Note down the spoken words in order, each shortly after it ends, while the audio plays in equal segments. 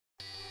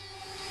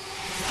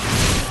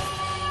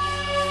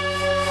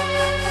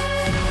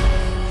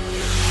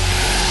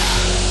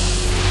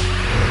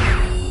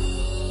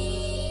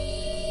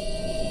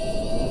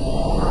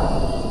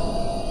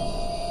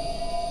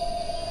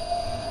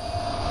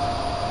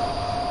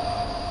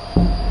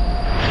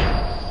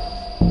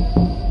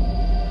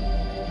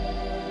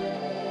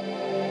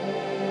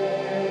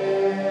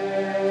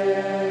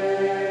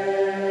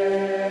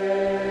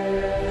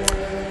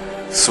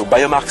So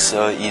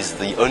BioMarKs is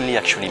the only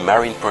actually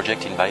marine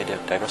project in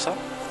Biodiversa.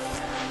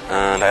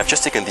 And I've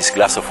just taken this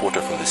glass of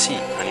water from the sea.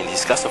 And in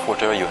this glass of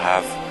water you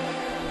have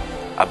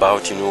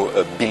about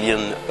 1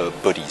 billion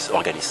bodies,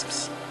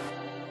 organisms.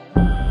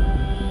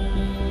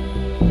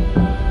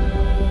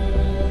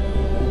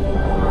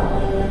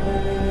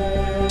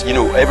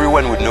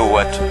 Everyone would know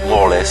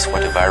more or less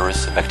what a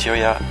virus, a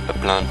bacteria, a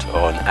plant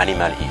or an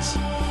animal is.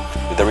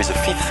 But there is a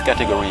fifth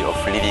category of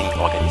living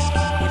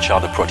organisms, which are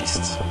the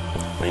protists.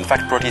 In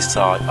fact, protists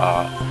are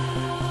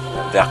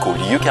called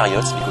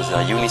eukaryotes because they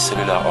are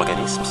unicellular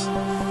organisms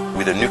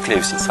with a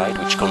nucleus inside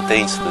which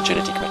contains the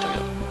genetic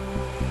material.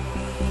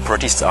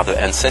 Protists are the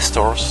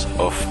ancestors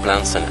of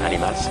plants and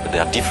animals, but they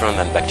are different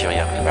than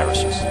bacteria and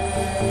viruses.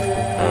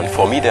 And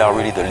for me, they are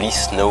really the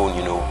least known,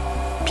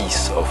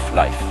 piece of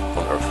life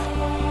on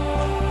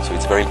Earth. So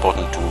it's very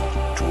important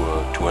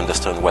to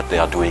understand what they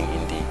are doing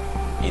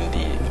in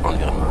the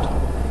environment.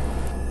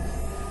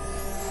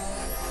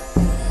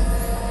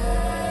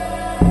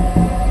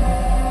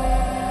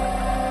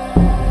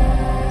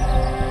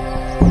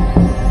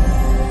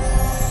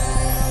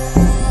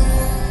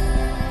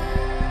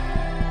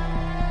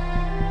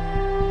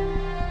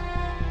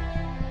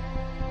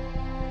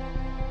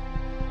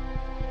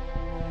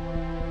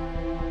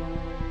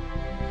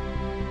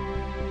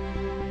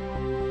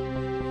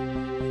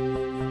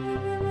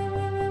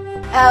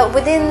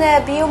 Within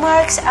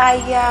BioMarKs,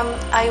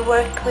 I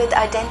work with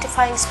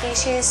identifying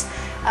species,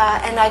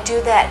 and I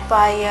do that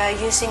by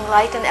using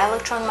light and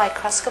electron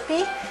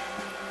microscopy.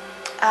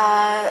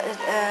 I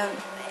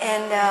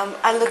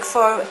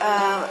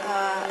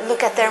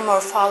look at their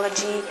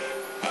morphology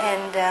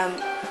and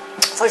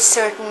for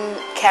certain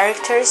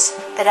characters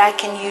that I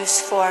can use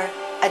for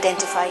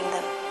identifying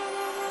them.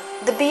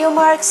 The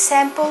BioMarKs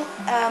sample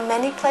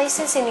many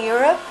places in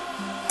Europe.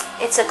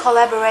 It's a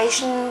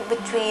collaboration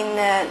between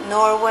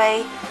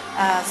Norway,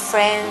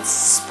 France,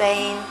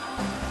 Spain,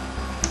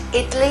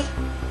 Italy,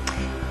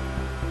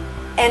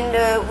 and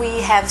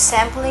we have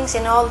samplings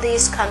in all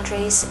these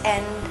countries,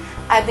 and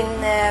I've been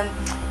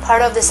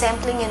part of the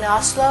sampling in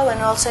Oslo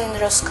and also in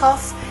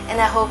Roscoff, and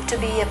I hope to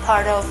be a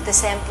part of the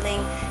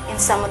sampling in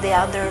some of the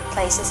other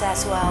places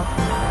as well.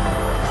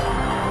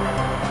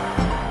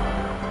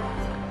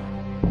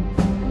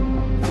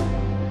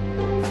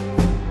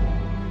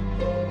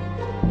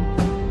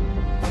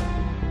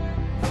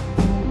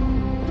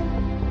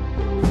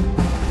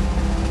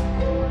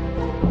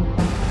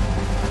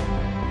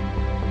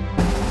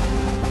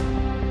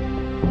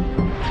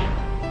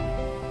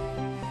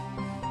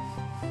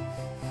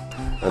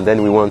 And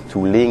then we want to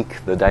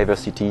link the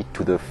diversity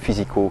to the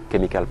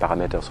physico-chemical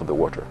parameters of the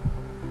water.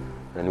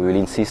 And we will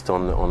insist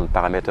on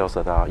parameters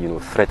that are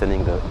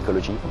threatening the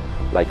ecology,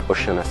 like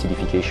ocean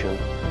acidification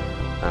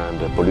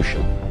and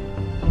pollution.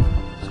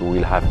 So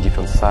we'll have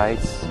different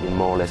sites in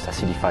more or less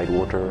acidified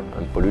water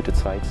and polluted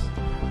sites,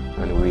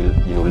 and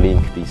we'll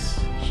link this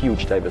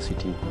huge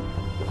diversity,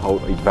 how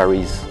it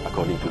varies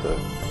according to the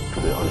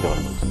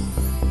environment.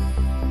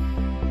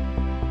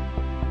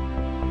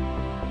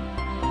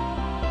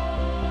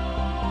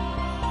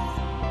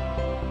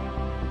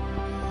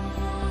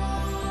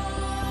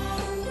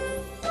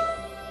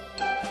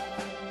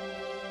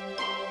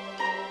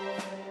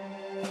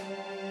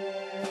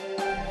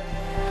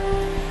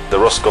 The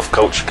Roscoff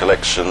Culture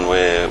Collection,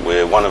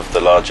 we're one of the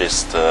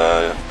largest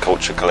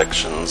culture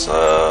collections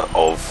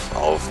of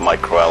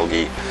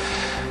microalgae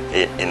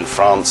in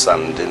France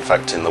and in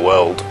fact in the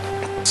world.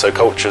 So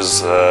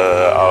cultures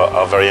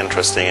are very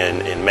interesting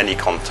in many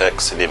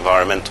contexts, in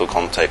environmental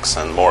contexts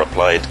and more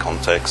applied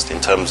contexts.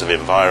 In terms of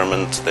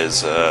environment,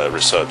 there's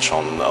research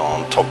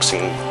on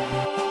toxin.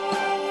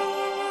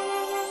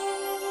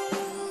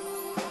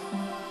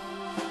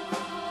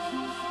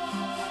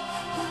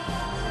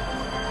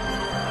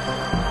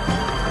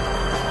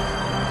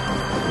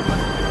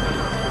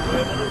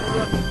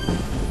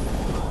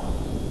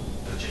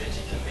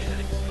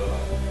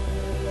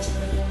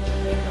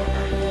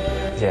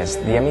 Yes,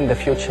 the aim in the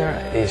future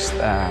is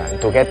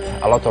to get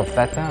a lot of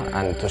data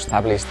and to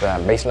establish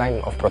the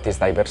baseline of protist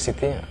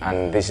diversity,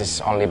 and this is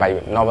only by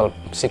novel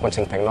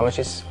sequencing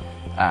technologies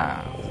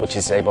which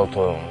is able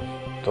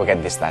to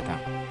get this data.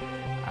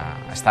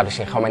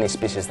 Establishing how many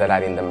species there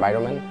are in the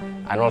environment,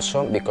 and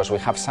also because we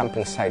have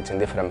sampling sites in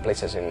different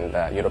places in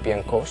the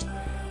European coast,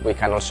 we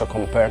can also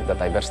compare the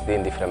diversity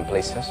in different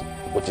places,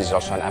 which is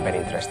also a very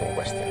interesting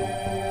question.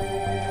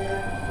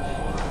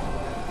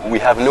 We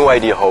have no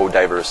idea how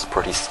diverse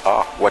protists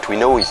are. What we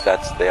know is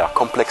that they are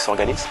complex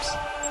organisms.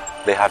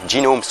 They have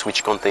genomes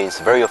which contains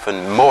very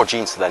often more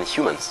genes than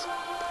humans.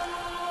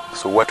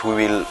 So what we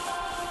will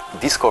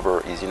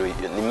discover is an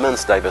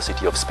immense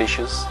diversity of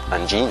species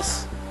and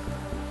genes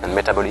and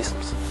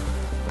metabolisms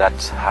that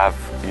have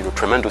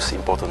tremendous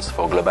importance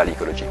for global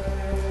ecology.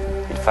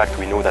 In fact,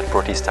 we know that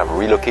protists have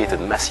relocated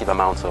massive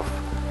amounts of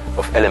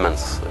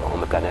elements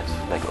on the planet,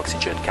 like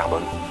oxygen,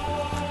 carbon.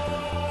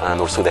 And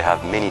also they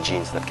have many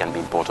genes that can be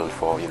important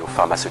for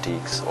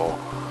pharmaceutics or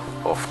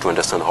to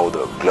understand how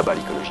the global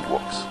ecology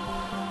works.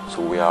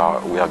 So we are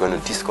going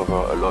to discover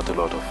a lot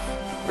of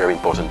very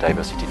important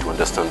diversity to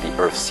understand the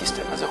Earth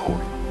system as a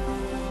whole.